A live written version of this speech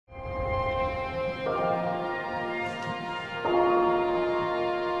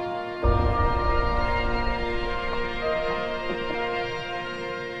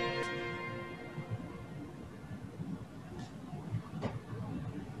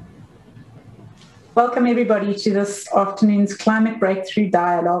Welcome everybody to this afternoon's Climate Breakthrough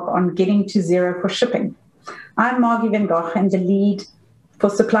Dialogue on Getting to Zero for Shipping. I'm Margie van Gogh and the lead for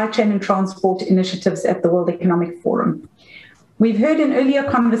Supply Chain and Transport Initiatives at the World Economic Forum. We've heard in earlier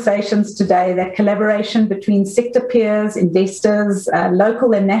conversations today that collaboration between sector peers, investors,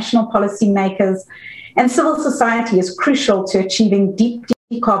 local and national policymakers, and civil society is crucial to achieving deep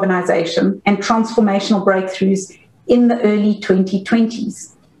decarbonization and transformational breakthroughs in the early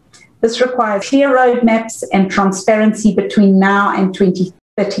 2020s. This requires clear roadmaps and transparency between now and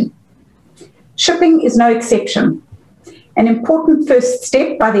 2030. Shipping is no exception. An important first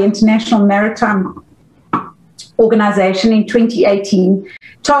step by the International Maritime Organization in 2018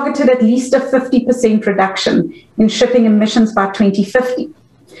 targeted at least a 50% reduction in shipping emissions by 2050.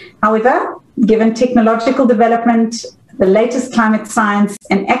 However, given technological development, the latest climate science,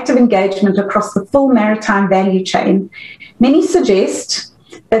 and active engagement across the full maritime value chain, many suggest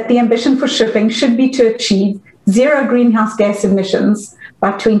that the ambition for shipping should be to achieve zero greenhouse gas emissions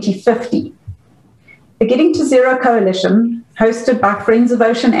by 2050. The Getting to Zero Coalition, hosted by Friends of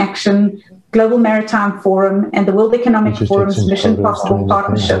Ocean Action, Global Maritime Forum, and the World Economic Forum's Mission Possible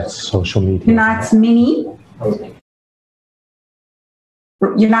Partnership,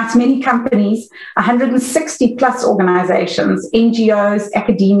 unites many companies, 160 plus organizations, NGOs,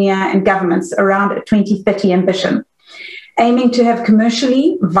 academia, and governments around a 2030 ambition, aiming to have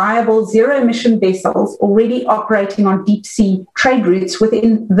commercially viable zero-emission vessels already operating on deep-sea trade routes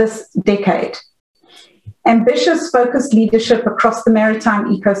within this decade. Ambitious, focused leadership across the maritime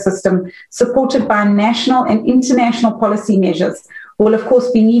ecosystem, supported by national and international policy measures, will of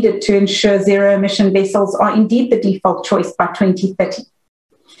course be needed to ensure zero-emission vessels are indeed the default choice by 2030.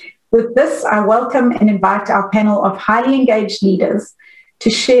 With this, I welcome and invite our panel of highly engaged leaders to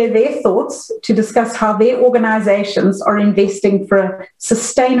share their thoughts, to discuss how their organizations are investing for a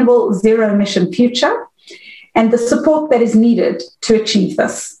sustainable zero-emission future and the support that is needed to achieve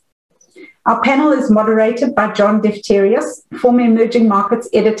this. Our panel is moderated by John Defterios, former Emerging Markets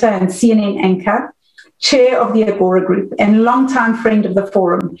editor and CNN anchor, chair of the Agora Group and longtime friend of the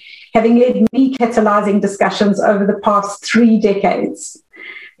forum, having led many catalyzing discussions over the past 3 decades.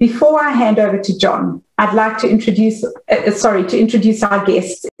 Before I hand over to John, I'd like to introduce our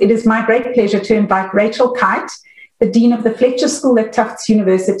guests. It is my great pleasure to invite Rachel Kyte, the Dean of the Fletcher School at Tufts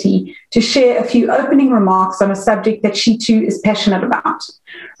University, to share a few opening remarks on a subject that she too is passionate about.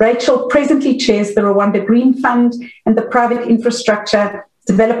 Rachel presently chairs the Rwanda Green Fund and the Private Infrastructure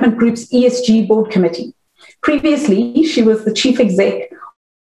Development Group's ESG Board Committee. Previously, she was the Chief Exec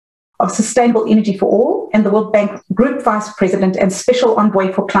of Sustainable Energy for All and the World Bank Group Vice President and Special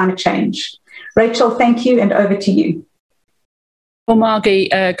Envoy for Climate Change. Rachel, thank you, and over to you. Well, Margie,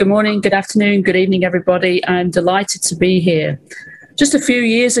 good morning, good afternoon, good evening, everybody. I'm delighted to be here. Just a few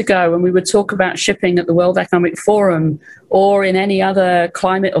years ago, when we would talk about shipping at the World Economic Forum or in any other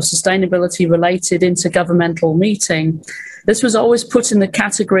climate or sustainability-related intergovernmental meeting, this was always put in the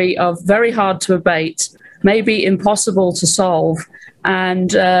category of very hard to abate, maybe impossible to solve, and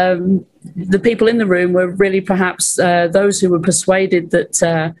the people in the room were really perhaps those who were persuaded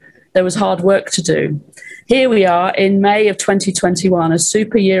that there was hard work to do. Here we are in May of 2021, a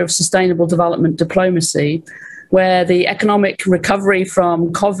super year of sustainable development diplomacy, where the economic recovery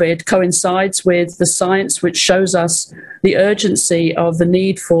from COVID coincides with the science which shows us the urgency of the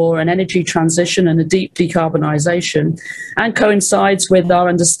need for an energy transition and a deep decarbonisation, and coincides with our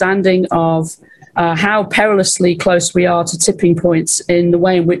understanding of how perilously close we are to tipping points in the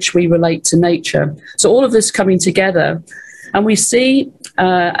way in which we relate to nature. So all of this coming together, and we see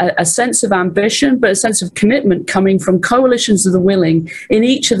a sense of ambition, but a sense of commitment coming from coalitions of the willing in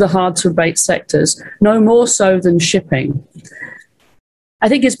each of the hard-to-abate sectors, no more so than shipping. I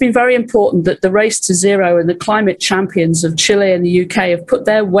think it's been very important that the Race to Zero and the climate champions of Chile and the UK have put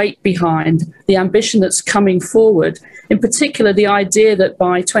their weight behind the ambition that's coming forward, in particular the idea that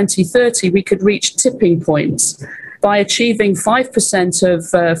by 2030 we could reach tipping points by achieving 5%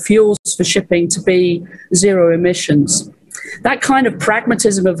 of fuels for shipping to be zero emissions. That kind of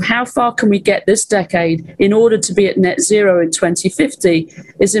pragmatism of how far can we get this decade in order to be at net zero in 2050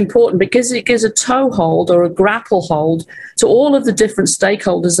 is important, because it gives a toehold or a grapple hold to all of the different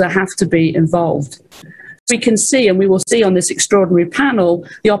stakeholders that have to be involved. We can see, and we will see on this extraordinary panel,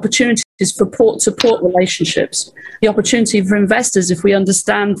 the opportunities for port-to-port relationships, the opportunity for investors if we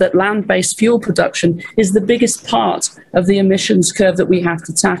understand that land-based fuel production is the biggest part of the emissions curve that we have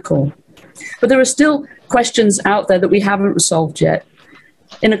to tackle. But there are still questions out there that we haven't resolved yet.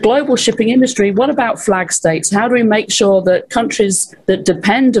 In a global shipping industry, what about flag states? How do we make sure that countries that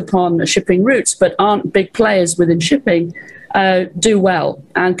depend upon shipping routes but aren't big players within shipping do well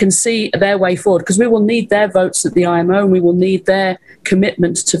and can see their way forward, because we will need their votes at the IMO and we will need their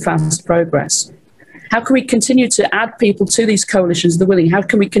commitment to fast progress. How can we continue to add people to these coalitions, the willing? How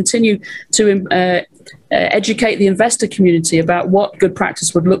can we continue to educate the investor community about what good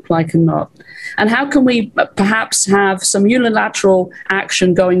practice would look like and not? And how can we perhaps have some unilateral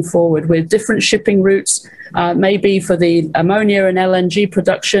action going forward with different shipping routes, maybe for the ammonia and LNG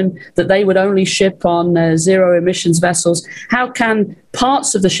production, that they would only ship on zero emissions vessels? How can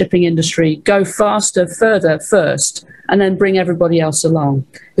parts of the shipping industry go faster, further first, and then bring everybody else along?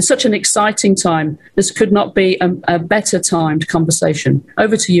 It's such an exciting time. This could not be a better timed conversation.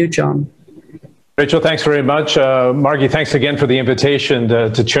 Over to you, John. Rachel, thanks very much. Margie, thanks again for the invitation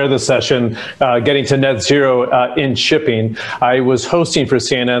to chair the session, Getting to Net Zero in Shipping. I was hosting for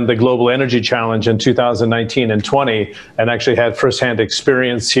CNN the Global Energy Challenge in 2019 and 20, and actually had firsthand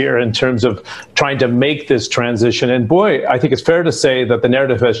experience here in terms of trying to make this transition. And boy, I think it's fair to say that the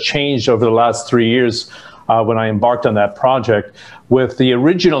narrative has changed over the last 3 years when I embarked on that project, with the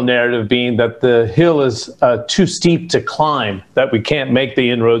original narrative being that the hill is too steep to climb, that we can't make the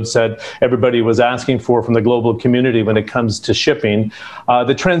inroads that everybody was asking for from the global community when it comes to shipping.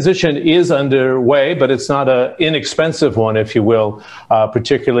 The transition is underway, but it's not an inexpensive one, if you will,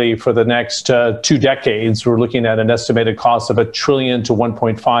 particularly for the next 2 decades. We're looking at an estimated cost of $1 trillion to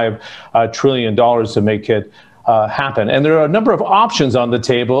 $1.5 trillion to make it happen. And there are a number of options on the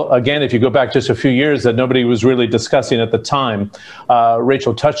table. Again, if you go back just a few years, that nobody was really discussing at the time.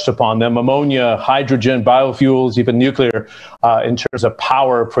 Rachel touched upon them: ammonia, hydrogen, biofuels, even nuclear, in terms of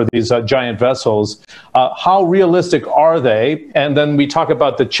power for these giant vessels. How realistic are they? And then we talk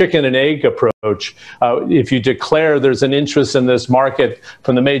about the chicken and egg approach. If you declare there's an interest in this market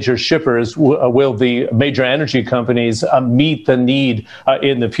from the major shippers, will the major energy companies meet the need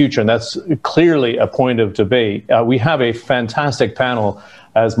in the future? And that's clearly a point of debate. We have a fantastic panel,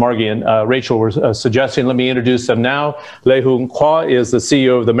 as Margie and Rachel were suggesting. Let me introduce them now. Hoon Quah is the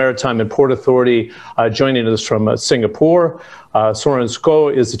CEO of the Maritime and Port Authority, joining us from Singapore. Soren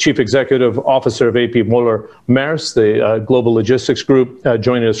Skou is the Chief Executive Officer of AP Moller Maersk, the Global Logistics Group,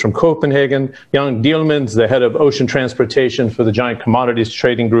 joining us from Copenhagen. Dieleman is the Head of Ocean Transportation for the Giant Commodities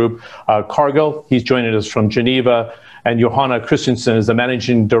Trading Group, Cargill. He's joining us from Geneva. And Johannah Christensen is the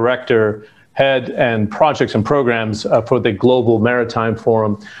Managing Director, Head and Projects and Programs for the Global Maritime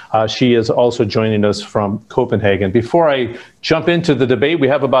Forum. She is also joining us from Copenhagen. Before I jump into the debate, we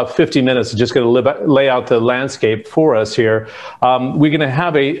have about 50 minutes to just going to lay out the landscape for us here. We're going to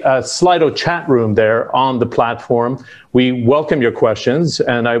have a Slido chat room there on the platform. We welcome your questions,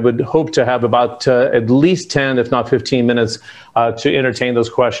 and I would hope to have about at least 10, if not 15 minutes to entertain those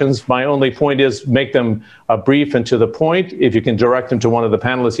questions. My only point is make them brief and to the point. If you can direct them to one of the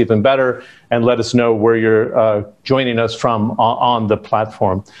panelists, even better, and let us know where you're joining us from on the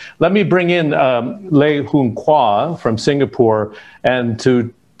platform. Let me bring in Hoon Quah from Singapore, and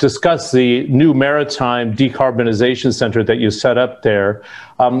to discuss the new Maritime Decarbonization Center that you set up there.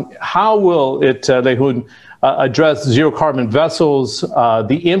 How will it, Hoon, address zero carbon vessels,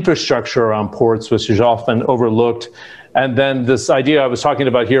 the infrastructure around ports, which is often overlooked, and then this idea I was talking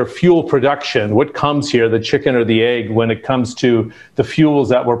about here, fuel production? What comes here, the chicken or the egg, when it comes to the fuels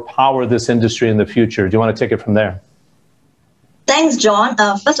that will power this industry in the future? Do you want to take it from there? Thanks, John.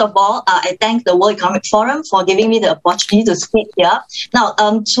 First of all, I thank the World Economic Forum for giving me the opportunity to speak here. Now,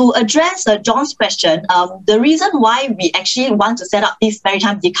 to address John's question, the reason why we actually want to set up this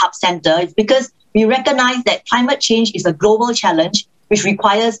Maritime Decarb Center is because we recognize that climate change is a global challenge which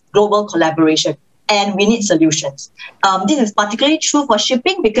requires global collaboration, and we need solutions. This is particularly true for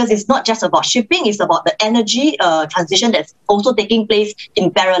shipping because it's not just about shipping, it's about the energy transition that's also taking place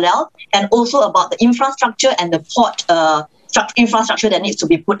in parallel, and also about the infrastructure and the port infrastructure that needs to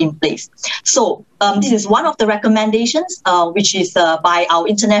be put in place. So this is one of the recommendations, which is by our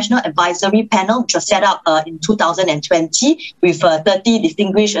International Advisory Panel, which was set up in 2020 with 30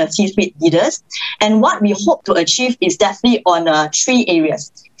 distinguished C-suite leaders. And what we hope to achieve is definitely on 3 areas.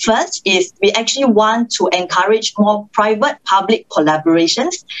 First is we actually want to encourage more private-public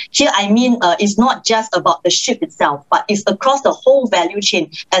collaborations. Here, I mean, it's not just about the ship itself, but it's across the whole value chain,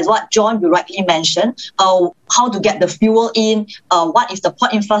 as what John, you rightly mentioned, how to get the fuel in, what is the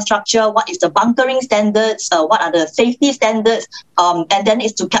port infrastructure, what is the bunkering standards, what are the safety standards, and then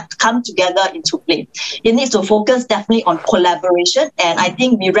it's to come together into play. It needs to focus definitely on collaboration, and I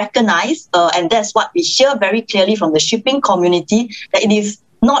think we recognize, and that's what we hear very clearly from the shipping community, that it is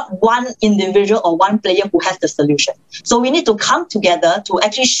not one individual or one player who has the solution. So we need to come together to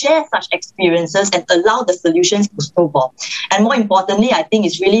actually share such experiences and allow the solutions to snowball. And more importantly, I think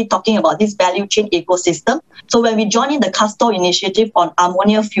it's really talking about this value chain ecosystem. So when we join in the Castor initiative on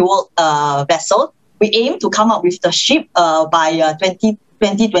ammonia fuel vessel, we aim to come up with the ship by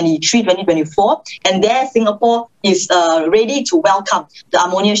 2023, 2024, and there Singapore is ready to welcome the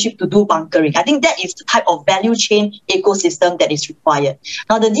ammonia ship to do bunkering. I think that is the type of value chain ecosystem that is required.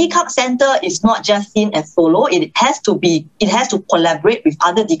 Now, the Decarb Center is not just seen as solo. It has to collaborate with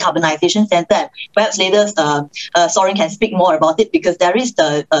other decarbonization centers. Perhaps later, Soren can speak more about it, because there is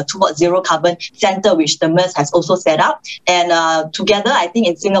the Towards Zero Carbon Center, which the MERS has also set up. And together, I think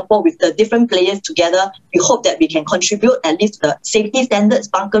in Singapore, with the different players together, we hope that we can contribute at least to the safety standards,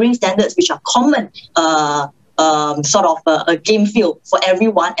 bunkering standards, which are common sort of a game field for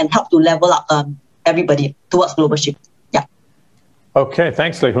everyone, and help to level up everybody towards global shipping. Yeah. Okay,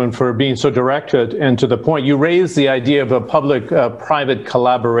 thanks, Hoon, for being so direct and to the point. You raised the idea of a public-private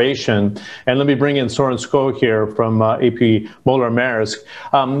collaboration, and let me bring in Soren Skou here from AP Moller Maersk.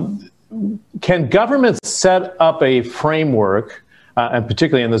 Can governments set up a framework, and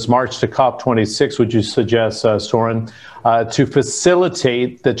particularly in this march to COP26, would you suggest, Soren, to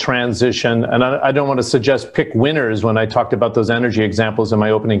facilitate the transition? And I don't want to suggest pick winners when I talked about those energy examples in my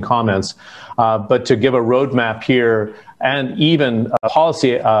opening comments, but to give a roadmap here and even a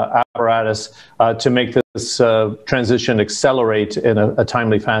policy apparatus to make this transition accelerate in a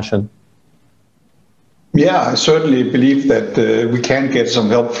timely fashion. Yeah, I certainly believe that we can get some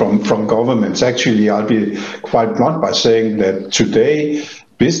help from governments. Actually, I'll be quite blunt by saying that today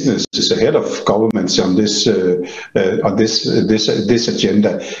business is ahead of governments on this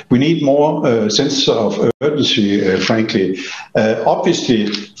agenda. We need more sense of urgency, frankly. Obviously,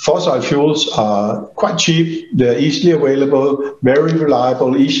 fossil fuels are quite cheap. They're easily available, very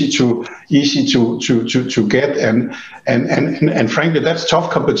reliable, easy to get, and frankly, that's tough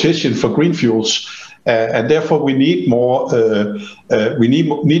competition for green fuels. And therefore, we need more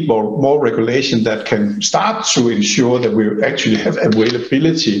more regulation that can start to ensure that we actually have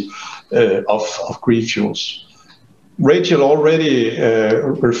availability of green fuels. Rachel already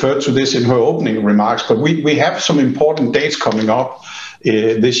referred to this in her opening remarks, but we have some important dates coming up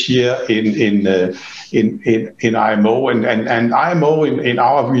this year in IMO, and IMO, in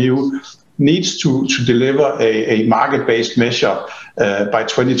our view, needs to deliver a market-based measure by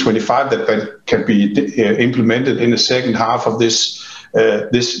 2025 that can be implemented in the second half of this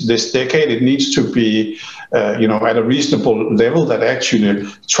decade. It needs to be at a reasonable level that actually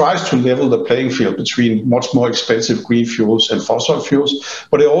tries to level the playing field between much more expensive green fuels and fossil fuels.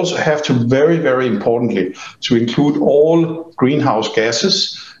 But it also have to, very, very importantly, to include all greenhouse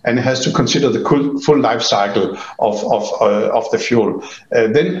gases, and it has to consider the full life cycle of the fuel.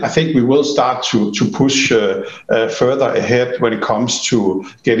 Then I think we will start to push further ahead when it comes to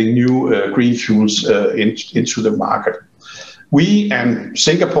getting new green fuels into the market. We and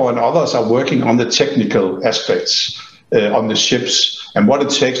Singapore and others are working on the technical aspects on the ships, and what it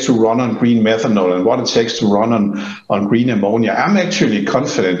takes to run on green methanol and what it takes to run on green ammonia. I'm actually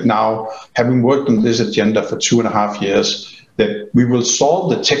confident now, having worked on this agenda for 2.5 years, that we will solve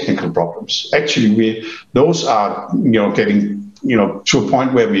the technical problems. Actually, those are getting to a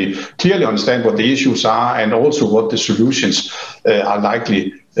point where we clearly understand what the issues are and also what the solutions are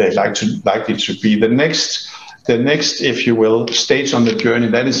likely to be. The next, if you will, stage on the journey,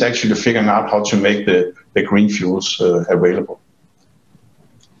 that is actually figuring out how to make the green fuels available.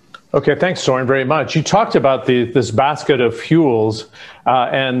 Okay, thanks, Soren, very much. You talked about this basket of fuels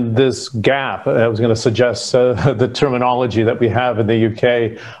and this gap. I was going to suggest the terminology that we have in the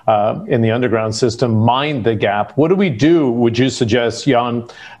UK in the underground system, mind the gap. What do we do, would you suggest, Jan,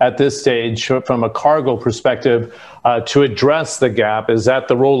 at this stage from a cargo perspective to address the gap? Is that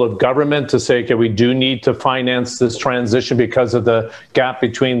the role of government to say, okay, we do need to finance this transition because of the gap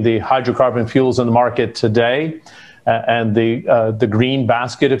between the hydrocarbon fuels in the market today and the green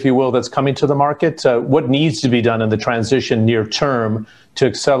basket, if you will, that's coming to the market? What needs to be done in the transition near term to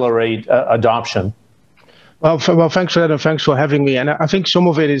accelerate adoption? Well, thanks for that, and thanks for having me. And I think some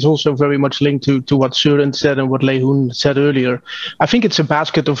of it is also very much linked to what Soren said and what Hoon said earlier. I think it's a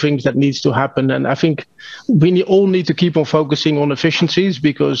basket of things that needs to happen. And I think we all need to keep on focusing on efficiencies,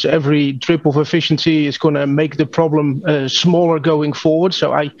 because every trip of efficiency is going to make the problem smaller going forward.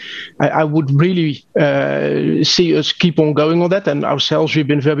 So I would really see us keep on going on that. And ourselves, we've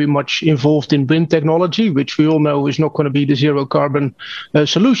been very much involved in wind technology, which we all know is not going to be the zero carbon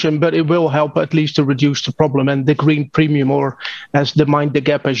solution, but it will help at least to reduce the problem problem, and the green premium, or as the mind the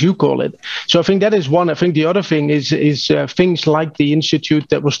gap, as you call it. So I think that is one. I think the other thing is things like the institute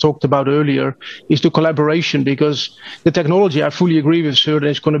that was talked about earlier, is the collaboration, because the technology, I fully agree with Soren,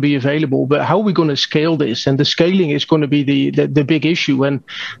 is going to be available, but how are we going to scale this? And the scaling is going to be the big issue. And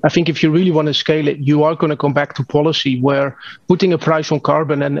I think if you really want to scale it, you are going to come back to policy, where putting a price on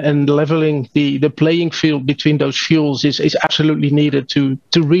carbon and leveling the playing field between those fuels is absolutely needed to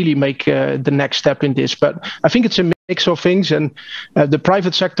really make the next step in this. But I think it's a mix of things, and the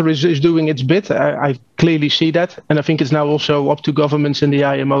private sector is doing its bit. I clearly see that, and I think it's now also up to governments and the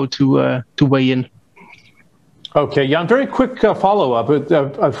IMO to weigh in. Okay, Jan, very quick follow-up.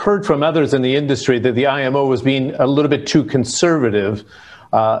 I've heard from others in the industry that the IMO was being a little bit too conservative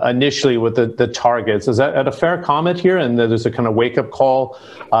initially with the targets. Is that a fair comment here? And there's a kind of wake-up call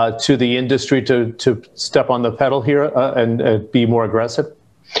to the industry to step on the pedal here and be more aggressive?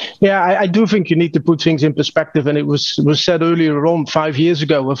 Yeah, I do think you need to put things in perspective. And it was said earlier on, 5 years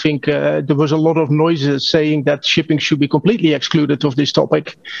ago, I think there was a lot of noises saying that shipping should be completely excluded of this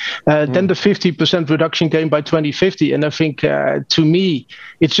topic. Then the 50% reduction came by 2050. And I think, to me,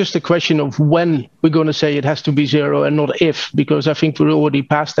 it's just a question of when we're going to say it has to be zero and not if, because I think we're already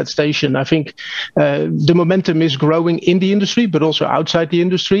past that station. I think the momentum is growing in the industry, but also outside the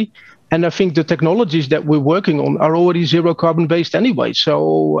industry. And I think the technologies that we're working on are already zero carbon based anyway.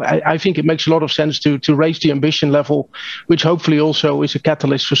 So I think it makes a lot of sense to raise the ambition level, which hopefully also is a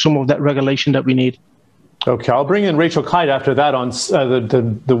catalyst for some of that regulation that we need. Okay, I'll bring in Rachel Kyte after that on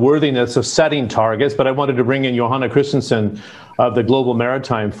the worthiness of setting targets, but I wanted to bring in Johannah Christensen of the Global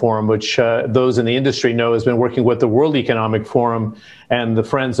Maritime Forum, which those in the industry know has been working with the World Economic Forum and the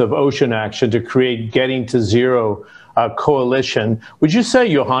Friends of Ocean Action to create Getting to Zero coalition. Would you say,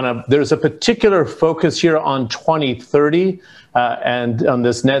 Johannah, there's a particular focus here on 2030 and on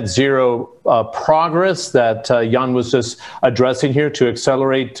this net zero progress that Jan was just addressing here to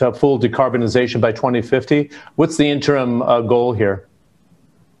accelerate full decarbonization by 2050? What's the interim goal here?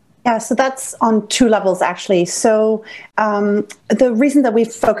 Yeah, so that's on two levels, actually. So the reason that we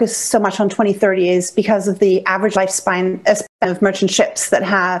focus so much on 2030 is because of the average lifespan of merchant ships that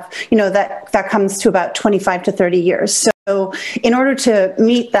have, that comes to about 25 to 30 years. So in order to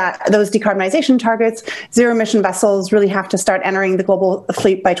meet those decarbonization targets, zero-emission vessels really have to start entering the global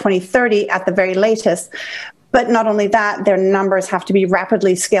fleet by 2030 at the very latest. But not only that, their numbers have to be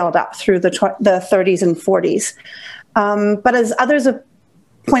rapidly scaled up through the 30s and 40s. But as others have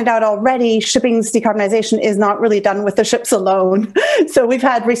pointed out already, shipping's decarbonization is not really done with the ships alone. So we've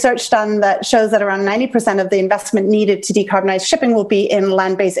had research done that shows that around 90% of the investment needed to decarbonize shipping will be in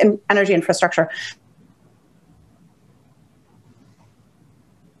land-based energy infrastructure.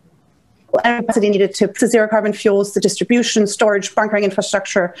 Capacity needed to zero carbon fuels, the distribution, storage, bunkering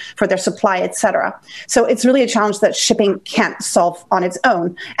infrastructure for their supply, etc. So it's really a challenge that shipping can't solve on its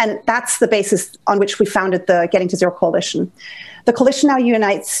own. And that's the basis on which we founded the Getting to Zero Coalition. The coalition now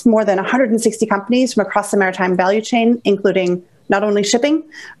unites more than 160 companies from across the maritime value chain, including not only shipping,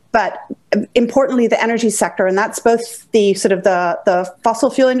 but importantly, the energy sector, and that's both the sort of the fossil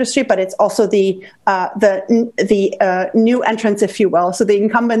fuel industry, but it's also the new entrants, if you will. So the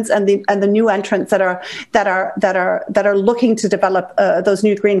incumbents and the new entrants that are looking to develop those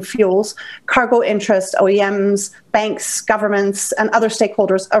new green fuels, cargo interest, OEMs, banks, governments, and other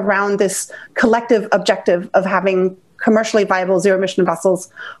stakeholders around this collective objective of having commercially viable zero-emission vessels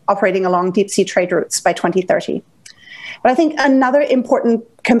operating along deep-sea trade routes by 2030. But I think another important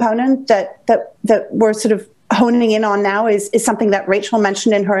component that we're sort of honing in on now is something that Rachel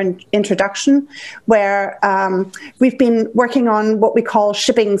mentioned in her introduction, where we've been working on what we call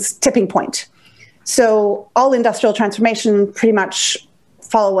shipping's tipping point. So all industrial transformation pretty much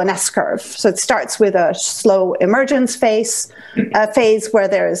follow an S-curve. So it starts with a slow emergence phase where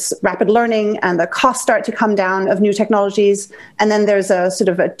there's rapid learning and the costs start to come down of new technologies. And then there's a sort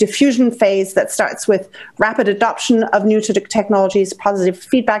of a diffusion phase that starts with rapid adoption of new technologies, positive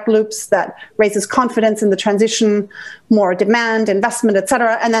feedback loops that raises confidence in the transition, more demand, investment, et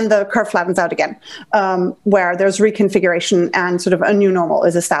cetera. And then the curve flattens out again, where there's reconfiguration and sort of a new normal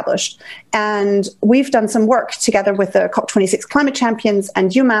is established. And we've done some work together with the COP26 climate champions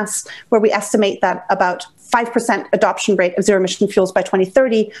and UMass, where we estimate that about 5% adoption rate of zero-emission fuels by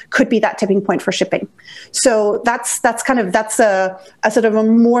 2030 could be that tipping point for shipping. So that's a sort of a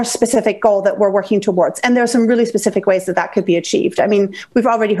more specific goal that we're working towards. And there are some really specific ways that could be achieved. I mean, we've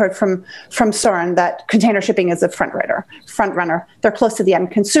already heard from Soren that container shipping is a front runner. They're close to the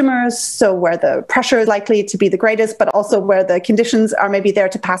end consumers, so where the pressure is likely to be the greatest, but also where the conditions are maybe there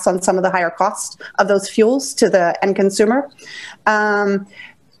to pass on some of the higher costs of those fuels to the end consumer.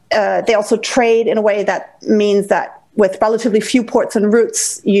 they also trade in a way that means that with relatively few ports and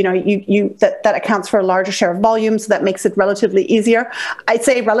routes, that accounts for a larger share of volume, so that makes it relatively easier. I'd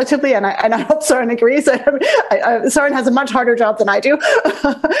say relatively, and I hope Soren agrees. Soren has a much harder job than I do.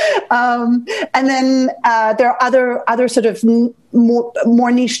 And then there are other sort of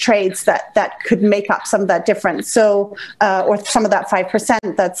more niche trades that could make up some of that difference. So, or some of that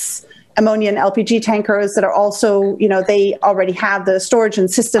 5%. That's ammonia and LPG tankers that are also, they already have the storage and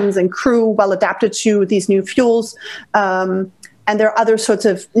systems and crew well adapted to these new fuels. And there are other sorts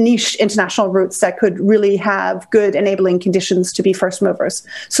of niche international routes that could really have good enabling conditions to be first movers.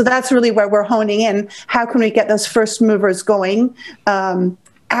 So that's really where we're honing in. How can we get those first movers going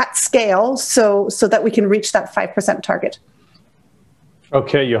at scale so that we can reach that 5% target?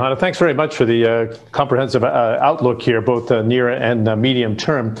 Okay, Johannah, thanks very much for the comprehensive outlook here, both near and medium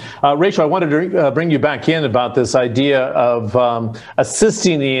term. Rachel, I wanted to bring you back in about this idea of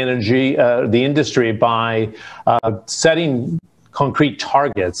assisting the industry by setting concrete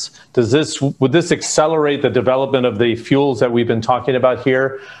targets. Would this accelerate the development of the fuels that we've been talking about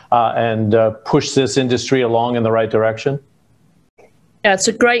here and push this industry along in the right direction? Yeah, it's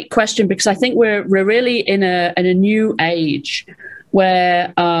a great question, because I think we're really in a new age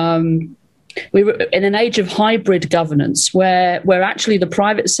where we were in an age of hybrid governance, where actually the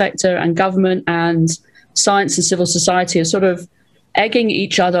private sector and government and science and civil society are sort of egging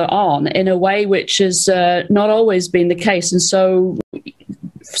each other on in a way which has not always been the case. And so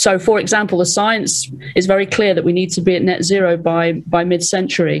for example, the science is very clear that we need to be at net zero by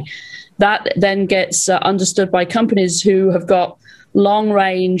mid-century. That then gets understood by companies who have got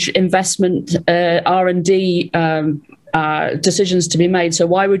long-range investment R&D decisions to be made. So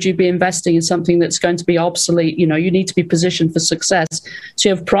why would you be investing in something that's going to be obsolete? You need to be positioned for success. So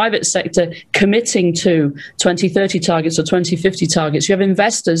you have private sector committing to 2030 targets or 2050 targets. You have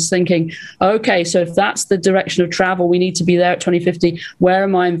investors thinking, okay, so if that's the direction of travel, we need to be there at 2050. Where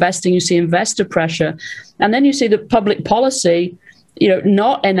am I investing? You see investor pressure. And then you see the public policy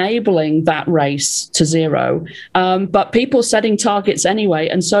not enabling that race to zero, but people setting targets anyway.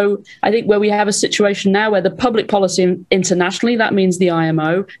 And so I think where we have a situation now where the public policy internationally, that means the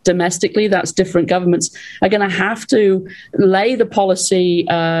IMO, domestically, that's different governments, are going to have to lay the policy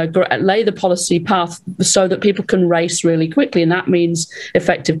path so that people can race really quickly. And that means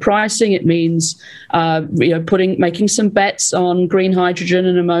effective pricing. It means making some bets on green hydrogen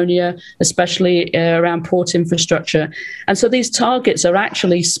and ammonia, especially around port infrastructure. And so these targets are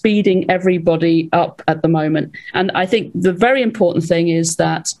actually speeding everybody up at the moment. And I think the very important thing is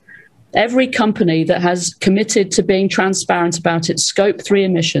that every company that has committed to being transparent about its Scope 3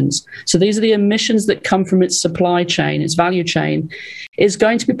 emissions, so these are the emissions that come from its supply chain, its value chain, is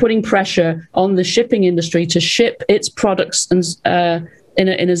going to be putting pressure on the shipping industry to ship its products and in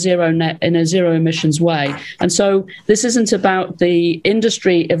a zero emissions way. And so this isn't about the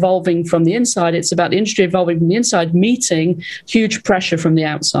industry evolving from the inside, it's about the industry evolving from the inside, meeting huge pressure from the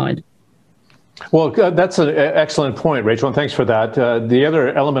outside. Well, that's an excellent point, Rachel, and thanks for that. The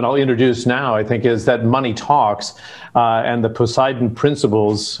other element I'll introduce now, I think, is that money talks and the Poseidon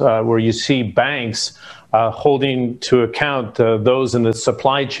principles, where you see banks holding to account those in the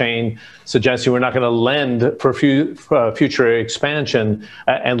supply chain, suggesting we're not going to lend for future expansion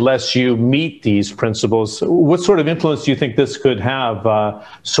unless you meet these principles. What sort of influence do you think this could have,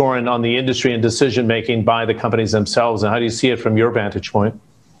 Soren, on the industry and decision-making by the companies themselves, and how do you see it from your vantage point?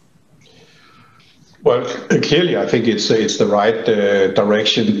 Well, clearly, I think it's the right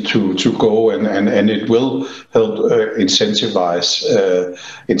direction to go, and it will help incentivize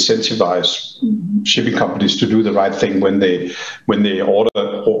shipping companies to do the right thing when they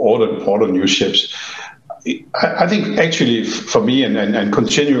order new ships. I think actually for me, and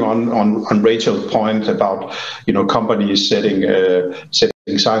continuing on Rachel's point about companies setting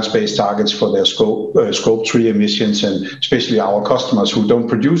science-based targets for their Scope 3 emissions, and especially our customers who don't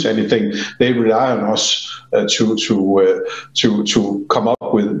produce anything, they rely on us to come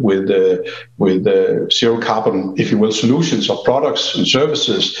up with zero carbon, if you will, solutions or products and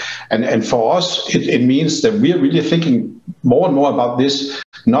services. And for us, it means that we are really thinking more and more about this,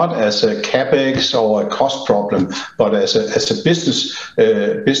 not as a capex or a cost problem, but as a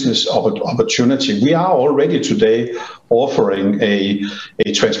business opportunity. We are already today offering a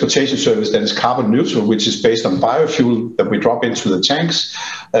transportation service that is carbon neutral, which is based on biofuel that we drop into the tanks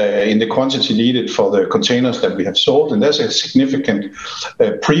in the quantity needed for the containers that we have sold. And there's a significant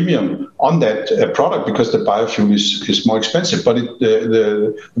premium on that product because the biofuel is more expensive, but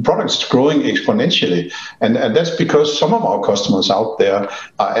the product is growing exponentially. And that's because some of our customers out there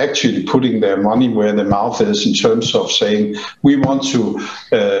are actually putting their money where their mouth is in terms of saying, we want to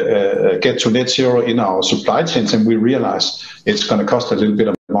get to net zero in our supply chains, and we realize it's going to cost a little bit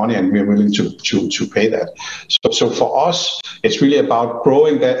of money, and we're willing to pay that. So for us, it's really about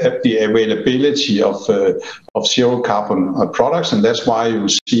growing the availability of zero carbon products, and that's why you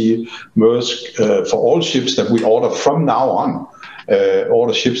see Maersk for all ships that we order from now on.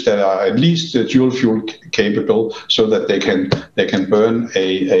 Order ships that are at least dual fuel capable, so that they can burn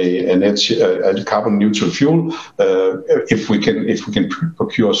a carbon neutral fuel if we can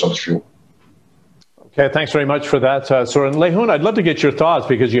procure such fuel. Okay, thanks very much for that, Soren. Hoon, I'd love to get your thoughts,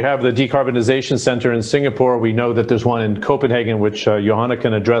 because you have the Decarbonization Center in Singapore. We know that there's one in Copenhagen, which Johannah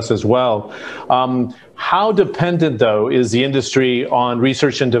can address as well. How dependent, though, is the industry on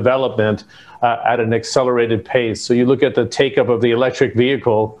research and development at an accelerated pace? So you look at the take-up of the electric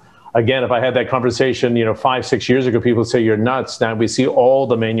vehicle. Again, if I had that conversation, 5-6 years ago, people would say you're nuts. Now we see all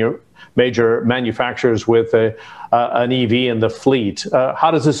the major manufacturers with an EV in the fleet.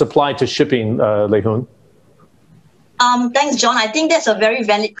 How does this apply to shipping, Hoon? Thanks, John. I think that's a very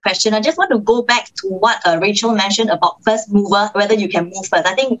valid question. I just want to go back to what Rachel mentioned about first mover, whether you can move first.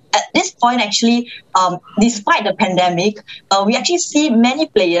 I think at this point, actually, despite the pandemic, we actually see many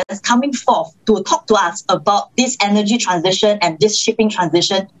players coming forth to talk to us about this energy transition and this shipping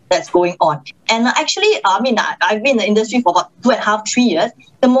transition that's going on. And actually, I've been in the industry for about 2.5-3 years.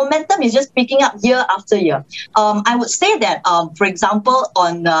 The momentum is just picking up year after year. I would say that, for example,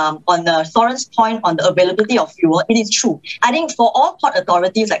 on Soren's point on the availability of fuel, it is true. I think for all port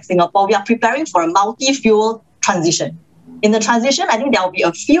authorities like Singapore, we are preparing for a multi-fuel transition. In the transition, I think there will be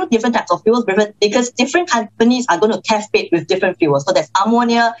a few different types of fuels because different companies are going to test bait with different fuels. So there's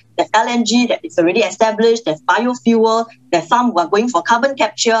ammonia, there's LNG that is already established, there's biofuel, there's some who are going for carbon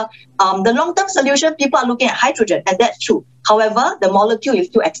capture. The long-term solution, people are looking at hydrogen, and that's true. However, the molecule is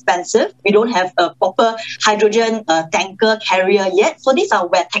too expensive. We don't have a proper hydrogen tanker carrier yet. So these are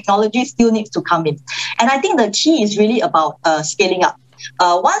where technology still needs to come in. And I think the key is really about scaling up.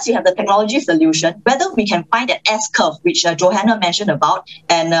 Once you have the technology solution, whether we can find that S-curve, which Johannah mentioned about,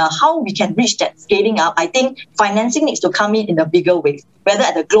 and how we can reach that scaling up, I think financing needs to come in a bigger way. Whether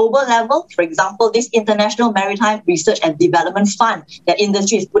at the global level, for example, this International Maritime Research and Development Fund that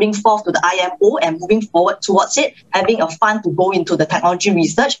industry is putting forth to the IMO and moving forward towards it, having a fund to go into the technology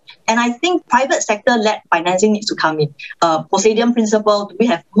research. And I think private sector-led financing needs to come in. Poseidon Principle, do we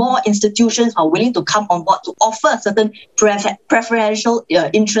have more institutions who are willing to come on board to offer certain preferential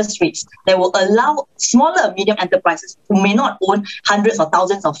interest rates that will allow smaller medium enterprises who may not own hundreds or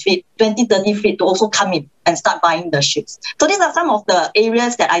thousands of fleet, 20, 30 fleet, to also come in and start buying the ships. So these are some of the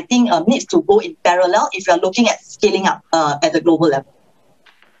areas that I think needs to go in parallel if you're looking at scaling up at the global level.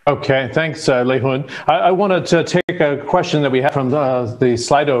 Okay, thanks, Hoon. I wanted to take a question that we have from the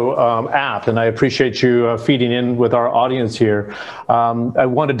Slido app, and I appreciate you feeding in with our audience here. I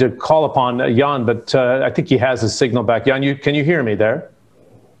wanted to call upon Jan, but I think he has his signal back. Jan, can you hear me there?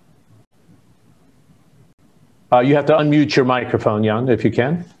 You have to unmute your microphone, Jan, if you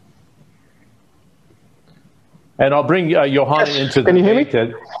can. And I'll bring Johannah into the... Can you hear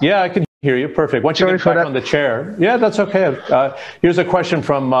me? Yeah, I can hear you. Perfect. Once you get back on the chair. Yeah, that's okay. Here's a question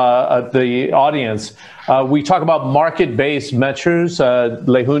from the audience. We talk about market-based measures.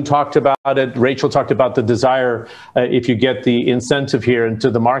 Hoon talked about it. Rachel talked about the desire, if you get the incentive here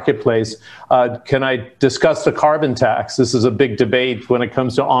into the marketplace. Can I discuss the carbon tax? This is a big debate when it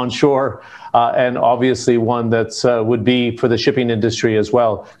comes to onshore, and obviously one that would be for the shipping industry as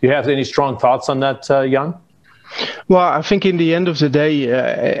well. Do you have any strong thoughts on that, Jan? Well, I think in the end of the day,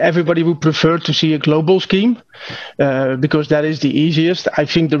 everybody would prefer to see a global scheme because that is the easiest. I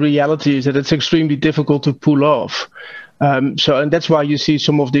think the reality is that it's extremely difficult to pull off. And that's why you see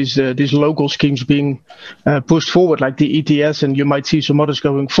some of these local schemes being pushed forward, like the ETS, and you might see some others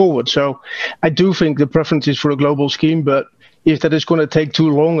going forward. So I do think the preference is for a global scheme, but if that is going to take too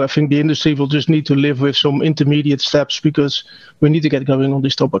long, I think the industry will just need to live with some intermediate steps because we need to get going on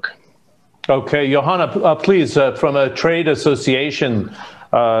this topic. Okay, Johannah, please, from a trade association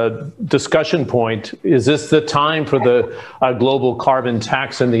discussion point, is this the time for the global carbon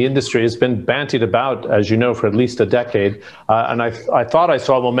tax in the industry? It's been bantied about, as you know, for at least a decade. And I thought I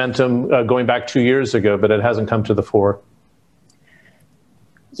saw momentum going back 2 years ago, but it hasn't come to the fore.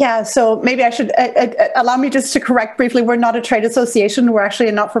 Yeah, so maybe I should allow me just to correct briefly. We're not a trade association. We're actually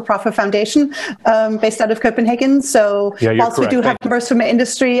a not-for-profit foundation based out of Copenhagen. So whilst we do have members from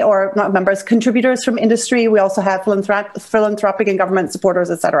industry, or not members, contributors from industry, we also have philanthropic and government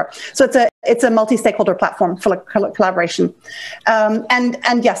supporters, et cetera. So it's a multi-stakeholder platform for collaboration.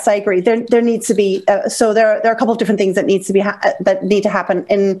 And yes, I agree. There needs to be, so there are a couple of different things that need to happen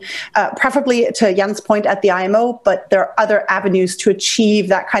in, preferably to Jan's point at the IMO, but there are other avenues to achieve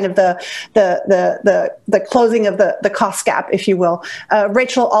that kind of the closing of the cost gap, if you will.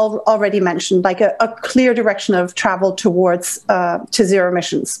 Rachel already mentioned like a clear direction of travel towards to zero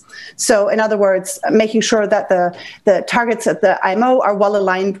emissions. So in other words, making sure that the targets at the IMO are well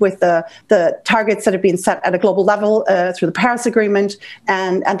aligned with the targets that have been set at a global level through the Paris Agreement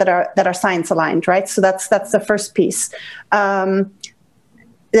and that are science aligned, right? So that's the first piece.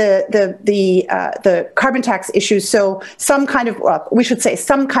 The carbon tax issues. So some kind of, we should say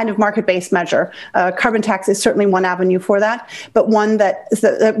some kind of market-based measure. Carbon tax is certainly one avenue for that, but one that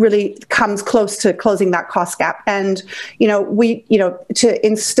really comes close to closing that cost gap. And, to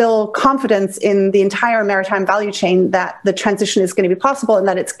instill confidence in the entire maritime value chain that the transition is going to be possible and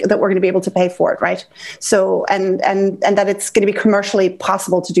that we're going to be able to pay for it, right? So, and that it's going to be commercially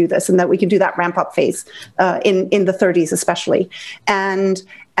possible to do this and that we can do that ramp up phase in the 30s especially. And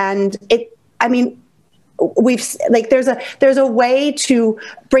there's a way to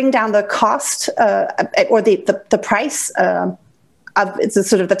bring down the cost or the price of it's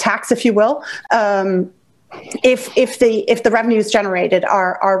sort of the tax, if you will. If the revenues generated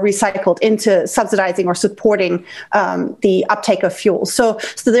are recycled into subsidizing or supporting the uptake of fuel. So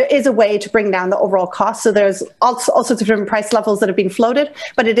there is a way to bring down the overall cost. So there's all sorts of different price levels that have been floated,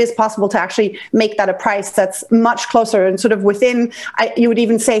 but it is possible to actually make that a price that's much closer and sort of within, you would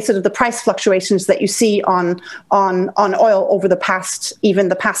even say sort of the price fluctuations that you see on oil over the past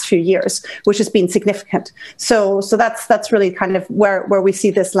few years, which has been significant. So that's really kind of where we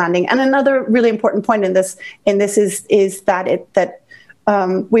see this landing. And another really important point in this is that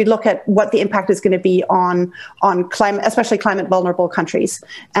we look at what the impact is going to be on climate, especially climate vulnerable countries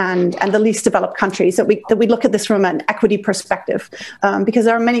and the least developed countries. That we look at this from an equity perspective, because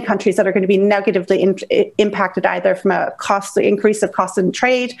there are many countries that are going to be negatively impacted either from the increase of cost in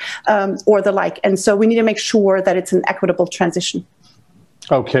trade or the like. And so we need to make sure that it's an equitable transition.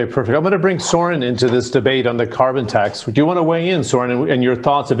 Okay, perfect. I'm going to bring Soren into this debate on the carbon tax. Do you want to weigh in, Soren, and your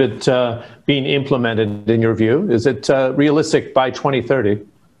thoughts of it being implemented in your view? Is it realistic by 2030?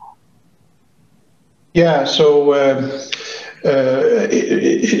 Yeah, so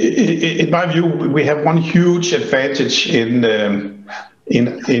in my view, we have one huge advantage in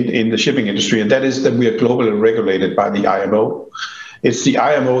the shipping industry, and that is that we are globally regulated by the IMO. It's the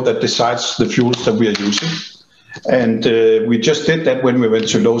IMO that decides the fuels that we are using. And we just did that when we went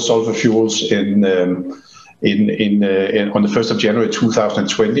to low sulfur fuels on the 1st of January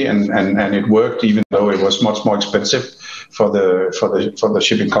 2020, and it worked, even though it was much more expensive for the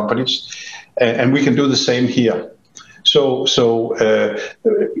shipping companies. And we can do the same here. So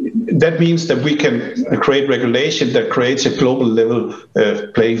that means that we can create regulation that creates a global level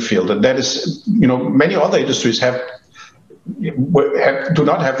playing field, and that is, many other industries do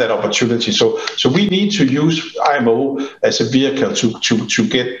not have that opportunity. So we need to use IMO as a vehicle to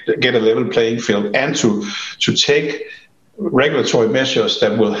get a level playing field and to take regulatory measures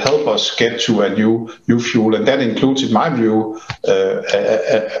that will help us get to a new fuel, and that includes, in my view,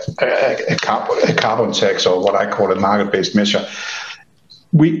 a carbon tax, or what I call a market-based measure.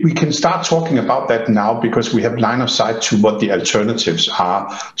 We can start talking about that now because we have line of sight to what the alternatives are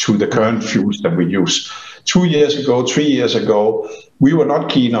to the current fuels that we use. 2 years ago, 3 years ago, we were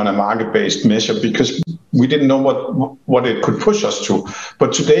not keen on a market-based measure because we didn't know what it could push us to.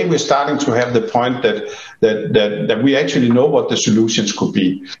 But today we're starting to have the point that we actually know what the solutions could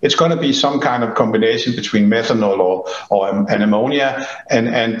be. It's going to be some kind of combination between methanol or an ammonia,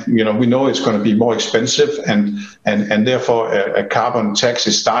 and we know it's going to be more expensive, and therefore a carbon tax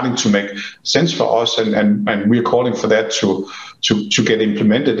is starting to make sense for us, and we're calling for that to get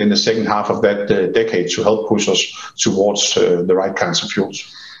implemented in the second half of that decade to help push us towards the right kinds of fuels.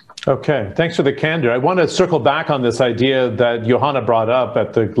 Okay, thanks for the candor. I want to circle back on this idea that Johannah brought up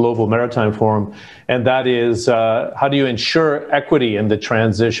at the Global Maritime Forum, and that is how do you ensure equity in the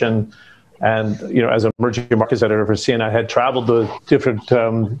transition? And, as an emerging markets editor for CNN, I had traveled to different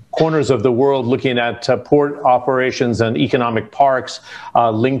corners of the world looking at port operations and economic parks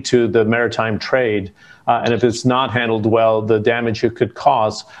linked to the maritime trade. and if it's not handled well, the damage it could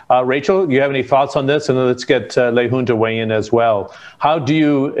cause. Rachel, you have any thoughts on this? And then let's get Hoon to weigh in as well. How do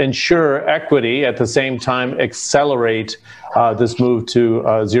you ensure equity at the same time accelerate this move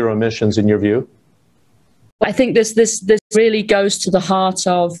to zero emissions, in your view? I think this really goes to the heart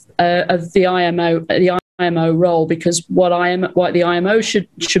of the IMO role, because what the IMO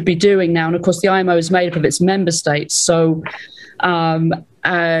should be doing now, and of course the IMO is made up of its member states, so it's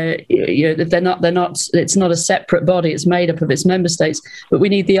not a separate body, it's made up of its member states, but we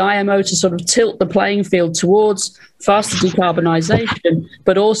need the IMO to sort of tilt the playing field towards faster decarbonisation,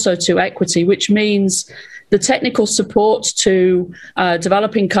 but also to equity, which means the technical support to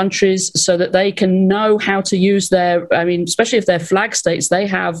developing countries so that they can know how to use especially if they're flag states, they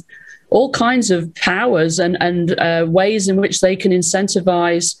have all kinds of powers and ways in which they can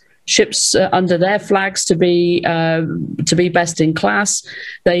incentivize ships under their flags to be best in class.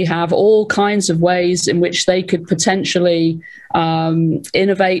 They have all kinds of ways in which they could potentially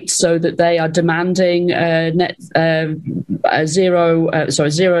innovate so that they are demanding zero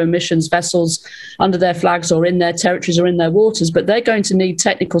emissions vessels under their flags or in their territories or in their waters. But they're going to need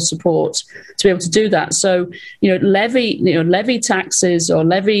technical support to be able to do that. So levy taxes or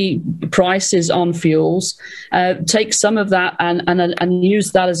levy prices on fuels, take some of that and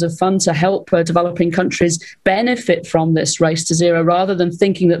use that as a fund to help developing countries benefit from this race to zero, rather than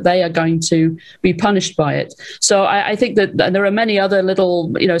thinking that they are going to be punished by it. So I think that there are many other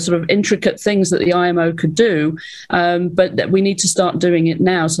little, sort of intricate things that the IMO could do, but that we need to start doing it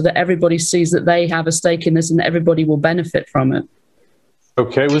now so that everybody sees that they have a stake in this and that everybody will benefit from it.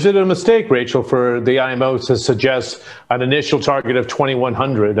 Okay. Was it a mistake, Rachel, for the IMO to suggest an initial target of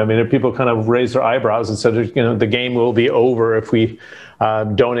 2100? I mean, people kind of raised their eyebrows and said, the game will be over if we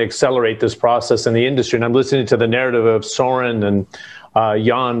don't accelerate this process in the industry. And I'm listening to the narrative of Soren and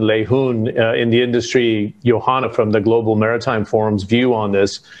Jan Hoon in the industry, Johannah from the Global Maritime Forum's view on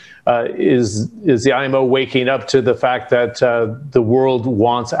this. Is the IMO waking up to the fact that the world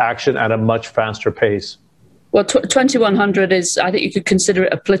wants action at a much faster pace? Well, 2100 is, I think you could consider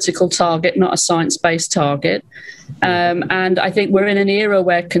it a political target, not a science-based target. And I think we're in an era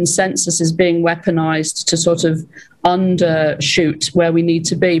where consensus is being weaponized to sort of undershoot where we need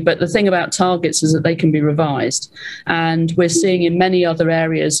to be. But the thing about targets is that they can be revised. And we're seeing in many other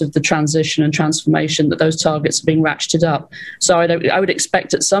areas of the transition and transformation that those targets are being ratcheted up. So I would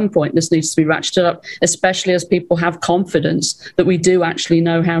expect at some point this needs to be ratcheted up, especially as people have confidence that we do actually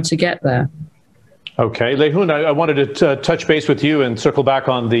know how to get there. Okay. Hoon, I wanted to touch base with you and circle back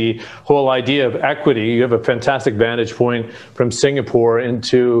on the whole idea of equity. You have a fantastic vantage point from Singapore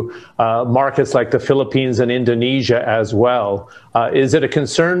into markets like the Philippines and Indonesia as well. Is it a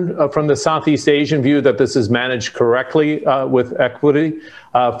concern from the Southeast Asian view that this is managed correctly with equity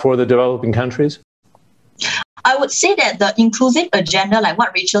for the developing countries? I would say that the inclusive agenda, like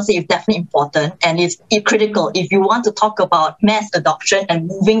what Rachel said, is definitely important and is critical if you want to talk about mass adoption and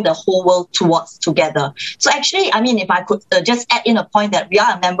moving the whole world towards together. So actually, if I could just add in a point that we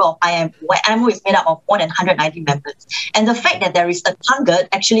are a member of IMO, where IMO is made up of more than 190 members. And the fact that there is a target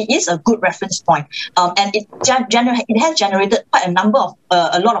actually is a good reference point. And it has generated quite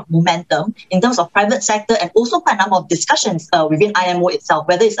a lot of momentum in terms of private sector and also quite a number of discussions within IMO itself,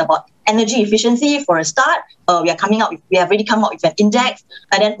 whether it's about energy efficiency for a start. We have already come up with an index.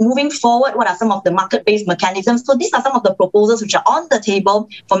 And then moving forward, what are some of the market-based mechanisms? So these are some of the proposals which are on the table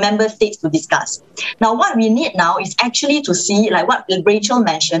for member states to discuss. Now, what we need now is actually to see, like what Rachel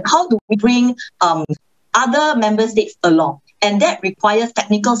mentioned, how do we bring other member states along? And that requires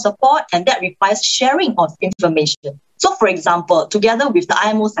technical support and that requires sharing of information. So, for example, together with the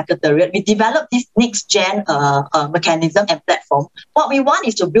IMO Secretariat, we developed this next-gen mechanism and platform. What we want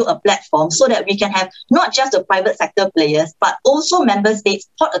is to build a platform so that we can have not just the private sector players, but also member states,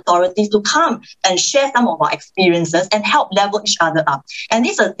 port authorities to come and share some of our experiences and help level each other up. And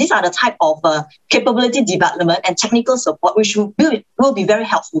these are the type of capability development and technical support which will be very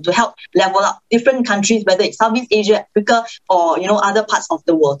helpful to help level up different countries, whether it's Southeast Asia, Africa, or other parts of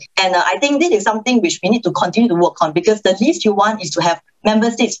the world. And I think this is something which we need to continue to work on, because the least you want is to have member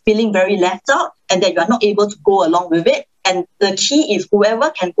states feeling very left out and that you are not able to go along with it. And the key is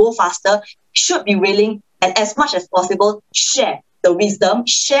whoever can go faster should be willing and as much as possible share the wisdom,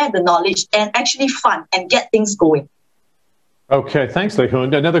 share the knowledge, and actually fund and get things going. Okay, thanks,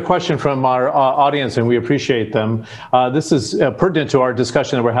 Hoon. Another question from our audience, and we appreciate them. This is pertinent to our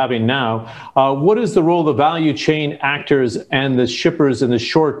discussion that we're having now. What is the role of the value chain actors and the shippers in the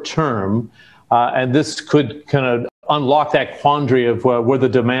short term? And this could kind of unlock that quandary of where the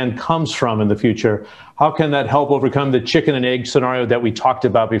demand comes from in the future. How can that help overcome the chicken and egg scenario that we talked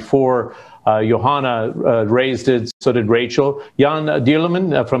about before? Johannah raised it, so did Rachel. Jan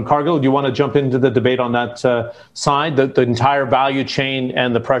Dieleman from Cargill, do you want to jump into the debate on that side, the entire value chain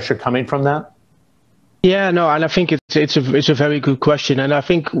and the pressure coming from that? Yeah, no, and I think it's a very good question, and I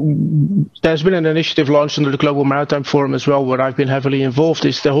think there's been an initiative launched under the Global Maritime Forum as well, where I've been heavily involved.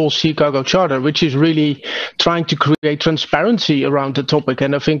 Is the whole Sea Cargo Charter, which is really trying to create transparency around the topic.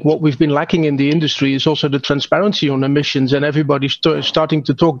 And I think what we've been lacking in the industry is also the transparency on emissions, and everybody's starting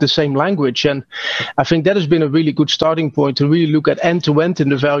to talk the same language. And I think that has been a really good starting point to really look at end-to-end in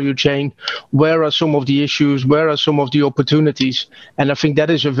the value chain. Where are some of the issues? Where are some of the opportunities? And I think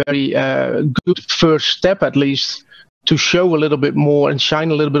that is a very good first step, at least, to show a little bit more and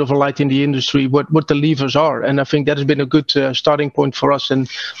shine a little bit of a light in the industry what the levers are. And I think that has been a good starting point for us in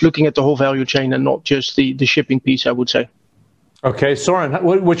looking at the whole value chain and not just the shipping piece, I would say. Okay, Soren,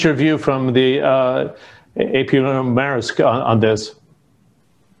 what's your view from the APO Maersk on this?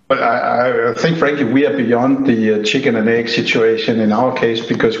 But I think, frankly, we are beyond the chicken and egg situation in our case,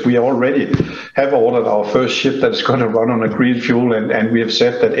 because we already have ordered our first ship that is going to run on a green fuel, and we have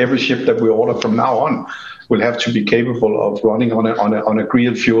said that every ship that we order from now on will have to be capable of running on a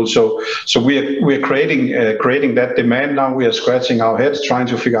green fuel. So we're creating that demand now. We are scratching our heads trying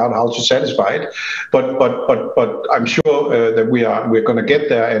to figure out how to satisfy it. But I'm sure that we're going to get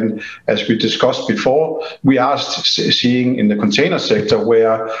there. And as we discussed before, we are seeing in the container sector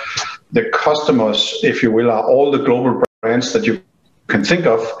where the customers, if you will, are all the global brands that you can think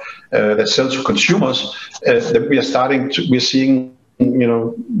of that sell to consumers. That we're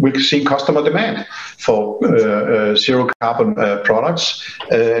seeing customer demand for zero carbon products,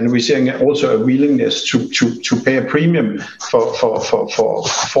 and we're seeing also a willingness to pay a premium for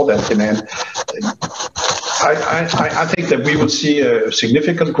that demand. I think that we will see a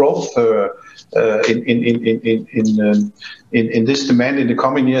significant growth in this demand in the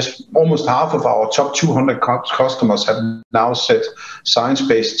coming years. Almost half of our top 200 customers have now set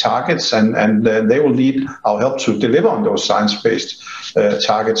science-based targets, and they will need our help to deliver on those science-based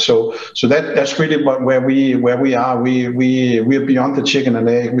targets. So that's really where we are. We're beyond the chicken and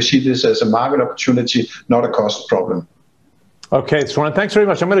egg. We see this as a market opportunity, not a cost problem. Okay, Soren, thanks very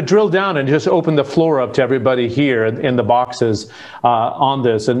much. I'm going to drill down and just open the floor up to everybody here in the boxes on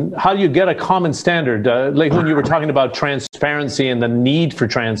this. And how do you get a common standard? Hoon, you were talking about transparency and the need for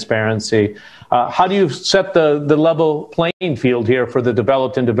transparency. How do you set the level playing field here for the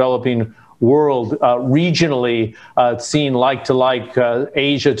developed and developing world regionally, seen like to like,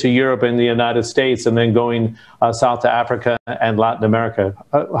 Asia to Europe and the United States, and then going south to Africa and Latin America?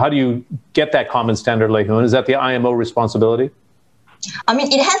 How do you get that common standard, Hoon? Is that the IMO responsibility? I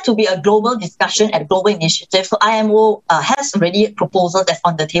mean, it has to be a global discussion and global initiative. So IMO has already proposals that's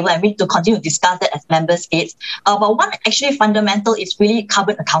on the table, and we need to continue to discuss that as member states. But one actually fundamental is really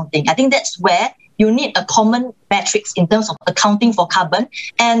carbon accounting. I think that's where you need a common metrics in terms of accounting for carbon,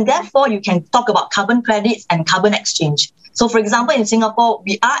 and therefore you can talk about carbon credits and carbon exchange. So, for example, in Singapore,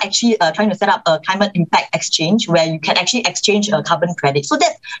 we are actually trying to set up a climate impact exchange where you can actually exchange a carbon credit. So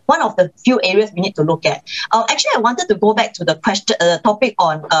that's one of the few areas we need to look at. Actually, I wanted to go back to the question, topic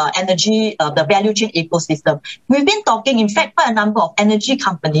on energy, the value chain ecosystem. We've been talking, in fact, quite a number of energy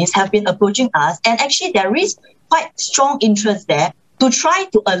companies have been approaching us, and actually there is quite strong interest there to try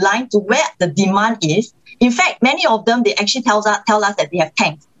to align to where the demand is. In fact, many of them, they actually tell us that they have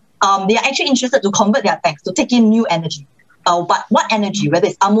tanks. They are actually interested to convert their tanks to take in new energy. But what energy, whether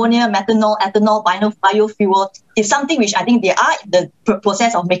it's ammonia, methanol, ethanol, biofuel, is something which I think they are in the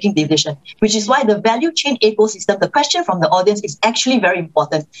process of making decision, which is why the value chain ecosystem, the question from the audience is actually very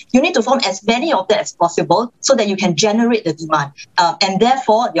important. You need to form as many of them as possible so that you can generate the demand. And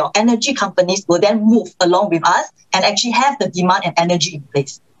therefore, your energy companies will then move along with us and actually have the demand and energy in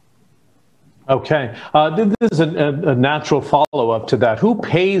place. Okay. This is a natural follow-up to that. Who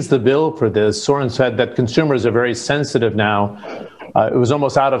pays the bill for this? Soren said that consumers are very sensitive now. It was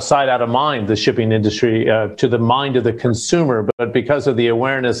almost out of sight, out of mind, the shipping industry, to the mind of the consumer. But because of the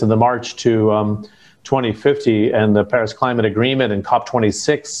awareness and the march to 2050 and the Paris Climate Agreement and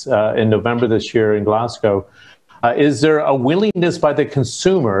COP26 in November this year in Glasgow, is there a willingness by the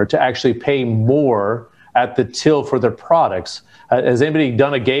consumer to actually pay more at the till for their products? Has anybody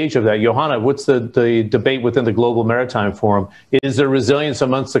done a gauge of that? Johannah, what's the debate within the Global Maritime Forum? Is there resilience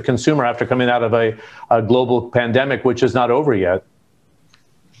amongst the consumer after coming out of a global pandemic, which is not over yet?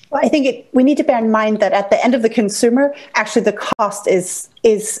 Well, I think we need to bear in mind that at the end of the consumer, actually the cost is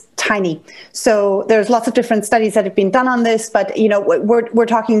tiny. So there's lots of different studies that have been done on this, but we're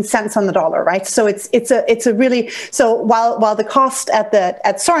talking cents on the dollar, right? So it's a really, so while the cost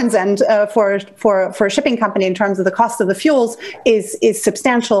at Soren's end for a shipping company in terms of the cost of the fuels is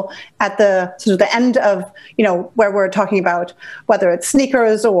substantial, at the sort of the end of where we're talking about whether it's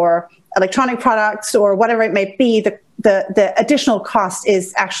sneakers or electronic products or whatever it may be, the additional cost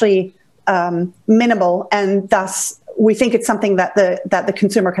is actually minimal, and thus we think it's something that the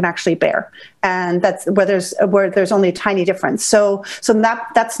consumer can actually bear, and that's where there's only a tiny difference. So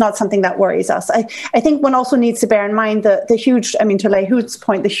that's not something that worries us. I think one also needs to bear in mind the huge, to Lei Hoon's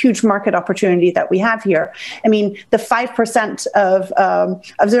point, the huge market opportunity that we have here. The 5%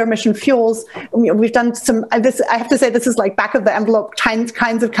 of zero emission fuels. We've done some. I have to say this is like back of the envelope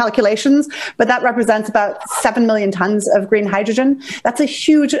kinds of calculations, but that represents about 7 million tons of green hydrogen. That's a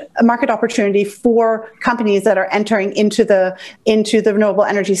huge market opportunity for companies that are entering into the renewable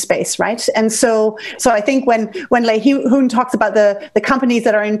energy space, right? And so I think when Lei Hoon talks about the companies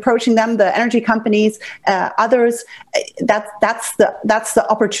that are approaching them, the energy companies, others, that's the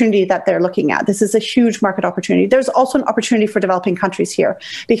opportunity that they're looking at. This is a huge market opportunity. There's also an opportunity for developing countries here,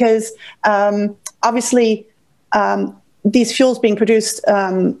 because obviously these fuels being produced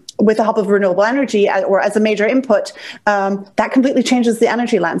with the help of renewable energy or as a major input, that completely changes the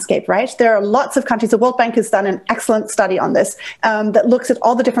energy landscape, right? There are lots of countries. The World Bank has done an excellent study on this that looks at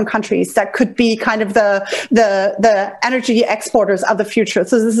all the different countries that could be kind of the energy exporters of the future.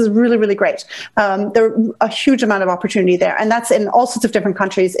 So this is really, really great. There are a huge amount of opportunity there, and that's in all sorts of different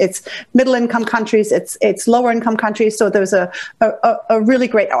countries. It's middle-income countries, it's lower-income countries. So there's a really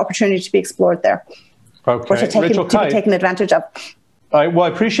great opportunity to be explored there. Okay. Or to be taken advantage of. Well, I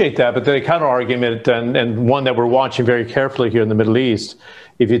appreciate that, but the counter argument, and one that we're watching very carefully here in the Middle East,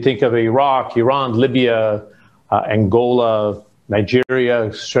 if you think of Iraq, Iran, Libya, Angola,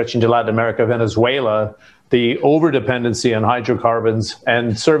 Nigeria, stretching to Latin America, Venezuela, the overdependency on hydrocarbons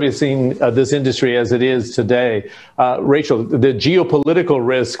and servicing this industry as it is today. Rachel, the geopolitical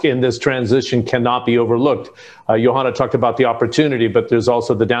risk in this transition cannot be overlooked. Johannah talked about the opportunity, but there's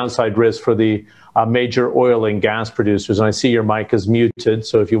also the downside risk for the major oil and gas producers. And I see your mic is muted,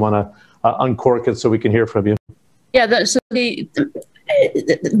 so if you want to uncork it so we can hear from you. Yeah, that's we're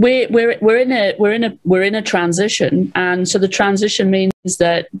in a transition, and so the transition means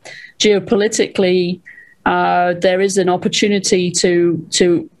that geopolitically there is an opportunity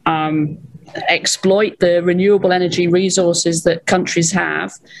to exploit the renewable energy resources that countries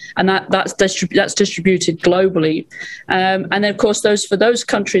have, and that's distributed globally. And of course, for those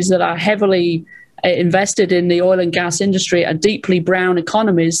countries that are heavily invested in the oil and gas industry, are deeply brown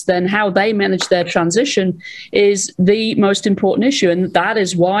economies, then how they manage their transition is the most important issue. And that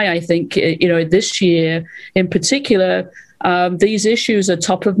is why I think, this year in particular, these issues are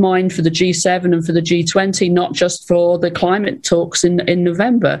top of mind for the G7 and for the G20, not just for the climate talks in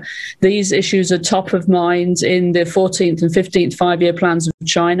November. These issues are top of mind in the 14th and 15th five-year plans of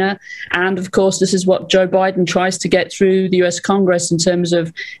China. And of course, this is what Joe Biden tries to get through the US Congress in terms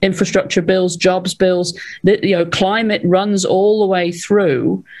of infrastructure bills, jobs bills. Climate runs all the way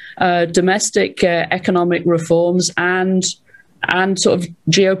through domestic economic reforms and sort of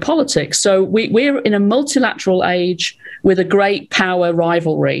geopolitics. So we're in a multilateral age with a great power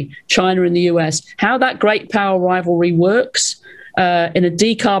rivalry, China and the US. How that great power rivalry works in a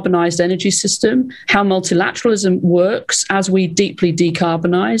decarbonized energy system, how multilateralism works as we deeply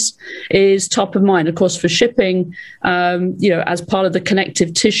decarbonize is top of mind. Of course, for shipping, as part of the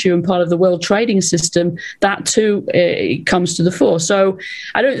connective tissue and part of the world trading system, that too comes to the fore. So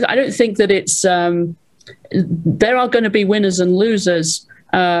I don't think that it's there are going to be winners and losers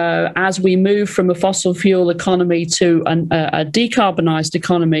as we move from a fossil fuel economy to a decarbonized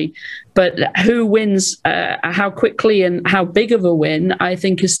economy. But who wins, how coughly and how big of a win, I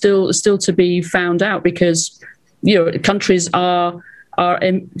think is still to be found out, because countries are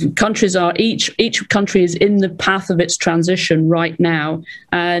each country is in the path of its transition right now,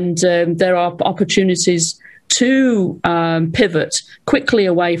 and there are opportunities to pivot quickly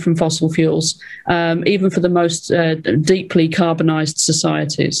away from fossil fuels, even for the most deeply carbonized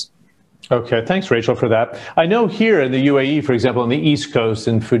societies. Okay, thanks, Rachel, for that. I know here in the UAE, for example, on the East Coast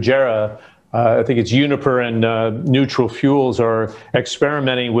in Fujairah, I think it's Uniper and Neutral Fuels are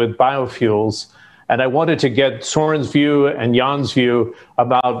experimenting with biofuels. And I wanted to get Soren's view and Jan's view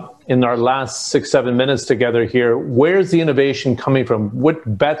about, in our last 6-7 minutes together here, where's the innovation coming from?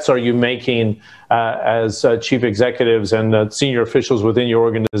 What bets are you making as chief executives and senior officials within your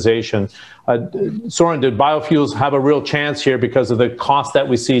organization? Soren, did biofuels have a real chance here because of the cost that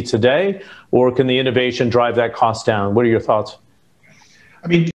we see today, or can the innovation drive that cost down? What are your thoughts? I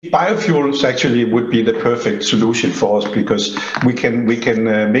mean, biofuels actually would be the perfect solution for us, because we can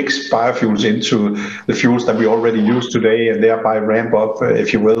mix biofuels into the fuels that we already use today, and thereby ramp up,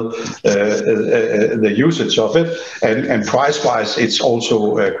 if you will, the usage of it. And price-wise, it's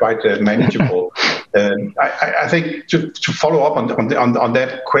also quite manageable. I think to follow up on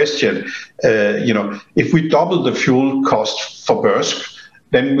that question, if we double the fuel cost for Bersk,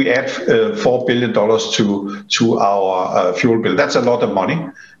 then we add $4 billion to our fuel bill. That's a lot of money.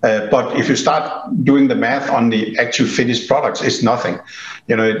 But if you start doing the math on the actual finished products, it's nothing.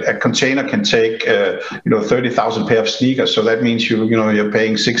 A container can take 30,000 pair of sneakers. So that means you're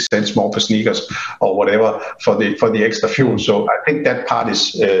paying 6 cents more for sneakers or whatever for the extra fuel. So I think that part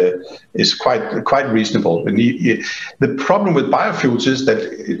is quite reasonable. The problem with biofuels is that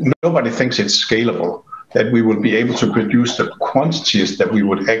nobody thinks it's scalable, that we will be able to produce the quantities that we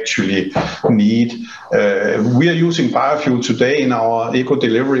would actually need. We are using biofuel today in our eco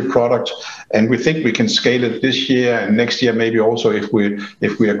delivery product, and we think we can scale it this year and next year, maybe also if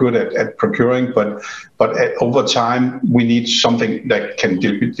we are good at procuring. But over time, we need something that can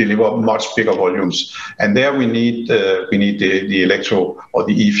deliver much bigger volumes, and there we need the electro or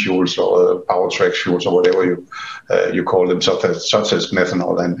the e-fuels or power track fuels or whatever you call them, such as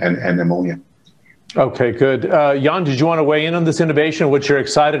methanol and ammonia. Okay, good. Jan, did you want to weigh in on this innovation, what you're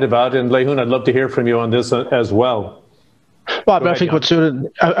excited about? And Hoon, I'd love to hear from you on this as well. Well, I think what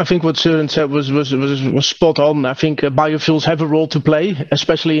Soren said was spot on. I think biofuels have a role to play,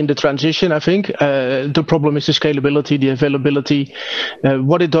 especially in the transition. I think the problem is the scalability, the availability.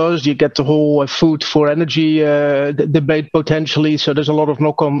 What it does, you get the whole food for energy debate potentially. So there's a lot of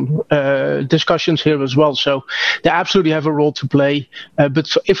knock-on discussions here as well. So they absolutely have a role to play.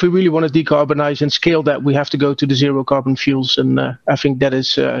 But if we really want to decarbonize and scale that, we have to go to the zero carbon fuels, and I think that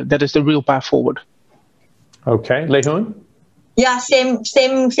is the real path forward. Okay, Hoon? Yeah, same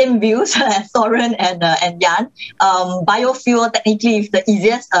views as Soren and Jan. Biofuel technically is the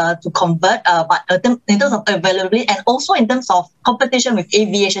easiest to convert, but in terms of availability and also in terms of competition with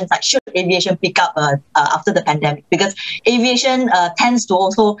aviation, like should aviation pick up after the pandemic? Because aviation tends to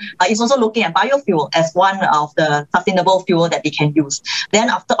also is also looking at biofuel as one of the sustainable fuel that they can use. Then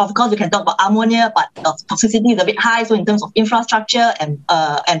after, of course, we can talk about ammonia, but toxicity is a bit high. So in terms of infrastructure and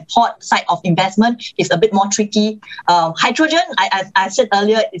port side of investment, is a bit more tricky. Hydrogen, I said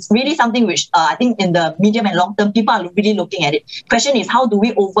earlier, it's really something which I think in the medium and long term, people are really looking at it. Question is, how do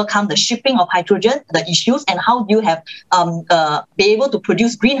we overcome the shipping of hydrogen, the issues, and how do you have be able to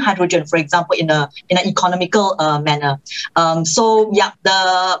produce green hydrogen, for example, in an economical manner? So yeah,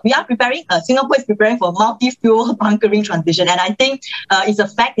 we are preparing. Singapore is preparing for a multi-fuel bunkering transition, and I think it's a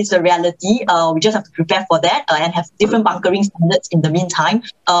fact, it's a reality. We just have to prepare for that and have different bunkering standards in the meantime,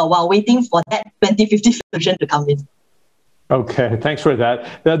 while waiting for that 2050 solution to come in. Okay, thanks for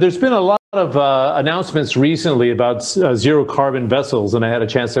that. There's been a lot of announcements recently about zero carbon vessels, and I had a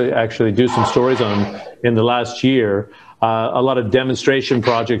chance to actually do some stories on in the last year. A lot of demonstration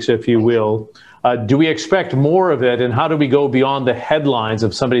projects, if you will. Do we expect more of it, and how do we go beyond the headlines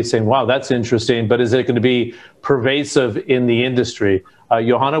of somebody saying, wow, that's interesting, but is it going to be pervasive in the industry?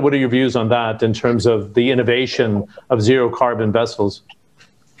 Johannah, what are your views on that in terms of the innovation of zero carbon vessels?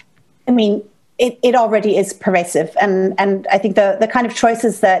 I mean, it already is pervasive, and I think the kind of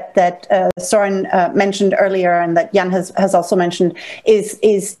choices that Soren mentioned earlier and that Jan has also mentioned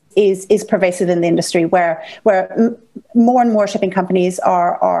is pervasive in the industry, where more and more shipping companies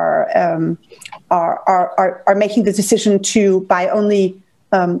are making the decision to buy only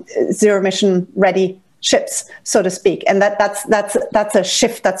zero emission ready ships, so to speak, and that's a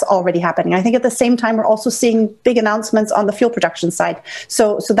shift that's already happening. I think at the same time we're also seeing big announcements on the fuel production side.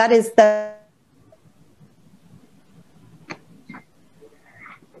 So that is the.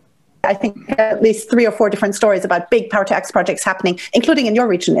 I think at least 3 or 4 different stories about big power-to-X projects happening, including in your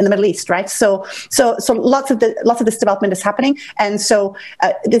region, in the Middle East, right? So lots of this development is happening, and so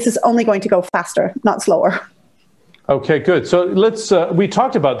this is only going to go faster, not slower. Okay, good. So let's. We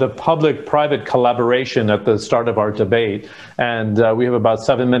talked about the public-private collaboration at the start of our debate, and we have about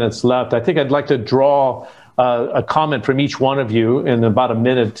 7 minutes left. I think I'd like to draw a comment from each one of you in about a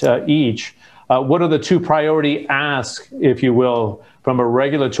minute each. What are the 2 priority asks, if you will, from a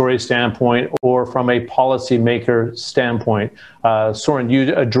regulatory standpoint or from a policymaker standpoint? Soren,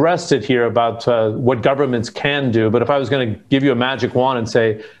 you addressed it here about what governments can do, but if I was going to give you a magic wand and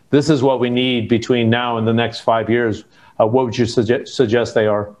say, this is what we need between now and the next 5 years, what would you suggest they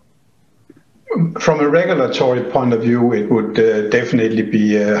are? From a regulatory point of view, it would definitely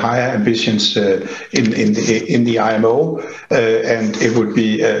be higher ambitions in the IMO, and it would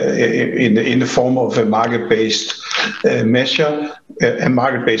be in the form of a market-based measure. a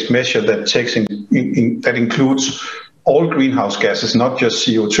market-based measure that takes that includes all greenhouse gases, not just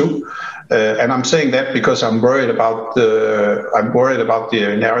CO2. And I'm saying that because I'm worried about the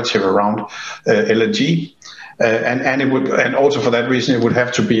narrative around LNG. And also for that reason, it would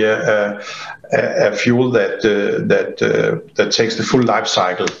have to be a fuel that takes the full life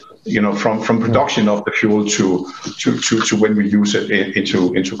cycle, from production of the fuel to when we use it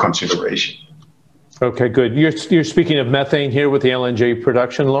into consideration. Okay, good. You're speaking of methane here with the LNG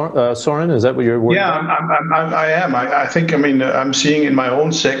production, Soren. Is that what you're worried about? I am. I think. I'm seeing in my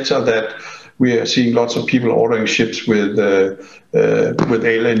own sector that we are seeing lots of people ordering ships with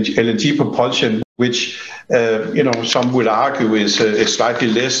LNG propulsion, which some would argue is slightly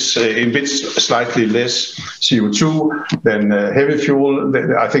less, emits slightly less CO2 than heavy fuel.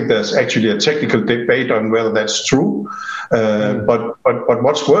 I think there's actually a technical debate on whether that's true. But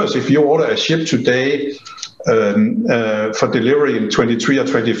what's worse, if you order a ship today for delivery in 23 or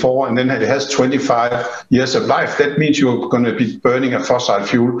 24, and then it has 25 years of life, that means you're going to be burning a fossil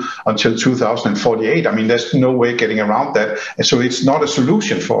fuel until 2048. There's no way getting around that. And so it's not a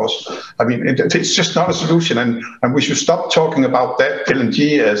solution for us. It's just not a solution. And we should stop talking about that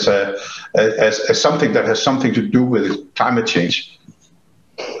LNG as something that has something to do with climate change.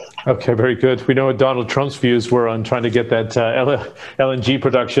 Okay, very good. We know what Donald Trump's views were on trying to get that LNG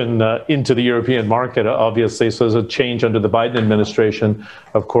production into the European market, obviously. So there's a change under the Biden administration,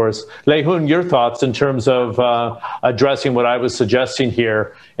 of course. Hoon, your thoughts in terms of addressing what I was suggesting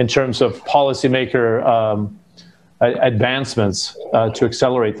here in terms of policymaker advancements to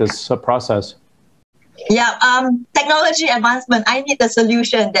accelerate this process? Yeah, technology advancement. I need a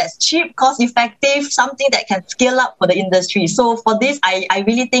solution that's cheap, cost-effective, something that can scale up for the industry. So for this, I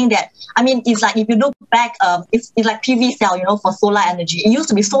really think that, it's like if you look back, it's like PV cell, for solar energy. It used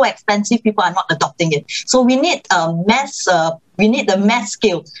to be so expensive, people are not adopting it. So we need the mass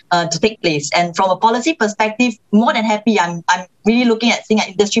scale to take place. And from a policy perspective, more than happy. I'm really looking at seeing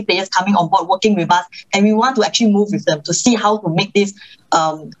industry players coming on board, working with us, and we want to actually move with them to see how to make this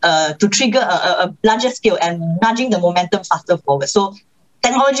to trigger a larger scale and nudging the momentum faster forward. So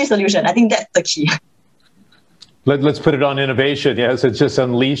technology solution, I think that's the key. Let's put it on innovation. Yes, it's just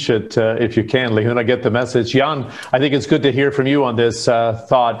unleash it if you can. Hoon, I get the message. Jan, I think it's good to hear from you on this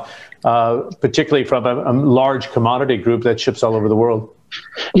thought, particularly from a large commodity group that ships all over the world.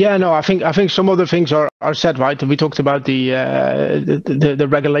 Yeah, no, I think some of the things are said, right. We talked about the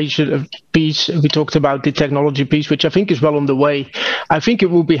regulation piece. We talked about the technology piece, which I think is well on the way. I think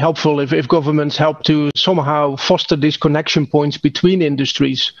it would be helpful if governments help to somehow foster these connection points between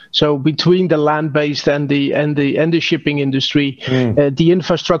industries. So between the land-based and the shipping industry, the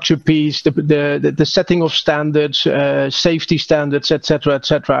infrastructure piece, the setting of standards, safety standards, etc.,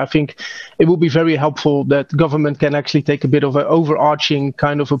 etc. I think it would be very helpful that government can actually take a bit of an overarching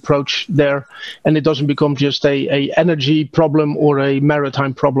kind of approach there, and it doesn't become just a energy problem or a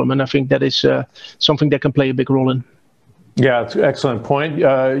maritime problem. And I think that is something that can play a big role in. Yeah, it's an excellent point.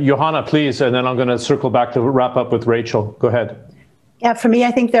 Johannah, please, and then I'm going to circle back to wrap up with Rachel. Go ahead. Yeah, for me,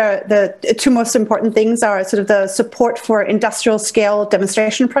 I think the two most important things are sort of the support for industrial scale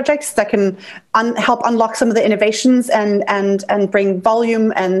demonstration projects that can help unlock some of the innovations and bring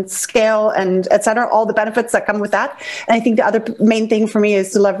volume and scale and et cetera, all the benefits that come with that. And I think the other main thing for me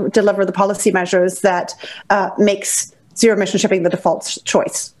is deliver the policy measures that makes zero emission shipping the default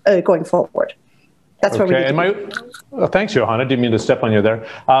choice going forward. That's what we need. Thanks, Johannah. Didn't mean to step on you there.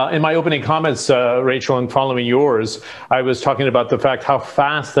 In my opening comments, Rachel, and following yours, I was talking about the fact how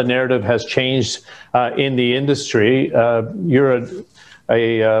fast the narrative has changed in the industry. You're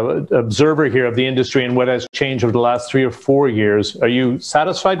a observer here of the industry and what has changed over the last 3 or 4 years. Are you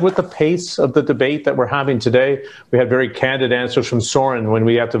satisfied with the pace of the debate that we're having today? We had very candid answers from Soren when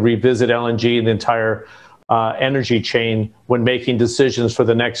we have to revisit LNG and the entire energy chain when making decisions for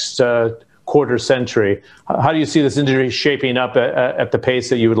the next quarter century. How do you see this industry shaping up at the pace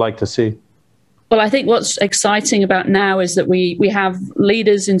that you would like to see? Well, I think what's exciting about now is that we have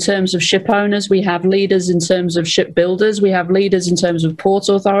leaders in terms of ship owners, we have leaders in terms of ship builders, we have leaders in terms of port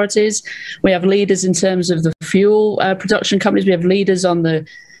authorities, we have leaders in terms of the fuel production companies, we have leaders on the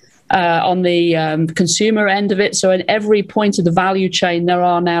consumer end of it. So at every point of the value chain, there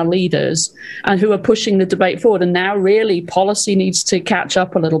are now leaders and who are pushing the debate forward. And now really policy needs to catch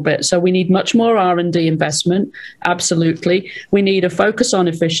up a little bit. So we need much more R&D investment. Absolutely. We need a focus on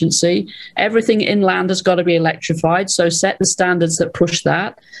efficiency. Everything inland has got to be electrified. So set the standards that push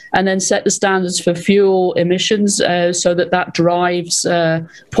that, and then set the standards for fuel emissions so that drives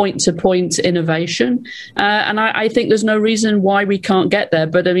point-to-point innovation. And I think there's no reason why we can't get there.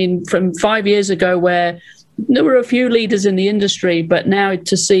 But I mean, from 5 years ago where there were a few leaders in the industry, but now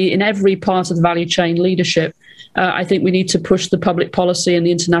to see in every part of the value chain leadership, I think we need to push the public policy and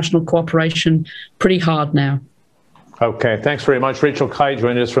the international cooperation pretty hard now. Okay, thanks very much. Rachel Kyte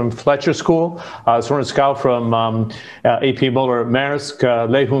joining us from Fletcher School, Soren Skou from AP Moller Maersk,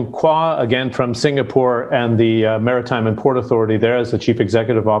 Hoon Quah again from Singapore and the Maritime and Port Authority there as the Chief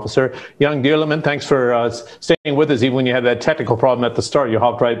Executive Officer. Young Dieleman, thanks for staying with us even when you had that technical problem at the start. You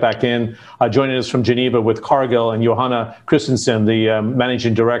hopped right back in, joining us from Geneva with Cargill, and Johannah Christensen, the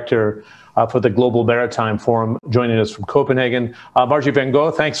Managing Director for the Global Maritime Forum, joining us from Copenhagen. Margie van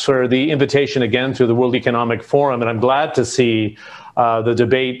Gogh, thanks for the invitation again to the World Economic Forum, and I'm glad to see the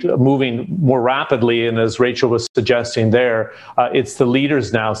debate moving more rapidly, and as Rachel was suggesting there, it's the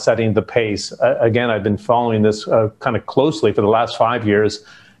leaders now setting the pace. Again, I've been following this kind of closely for the last 5 years,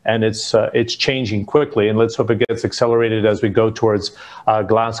 and it's changing quickly, and let's hope it gets accelerated as we go towards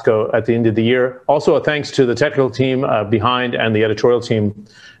Glasgow at the end of the year. Also, a thanks to the technical team behind and the editorial team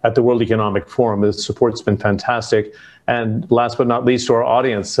at the World Economic Forum. The support's been fantastic. And last but not least, to our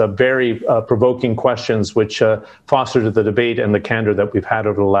audience, very provoking questions which fostered the debate and the candor that we've had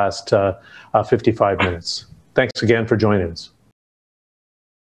over the last 55 minutes. Thanks again for joining us.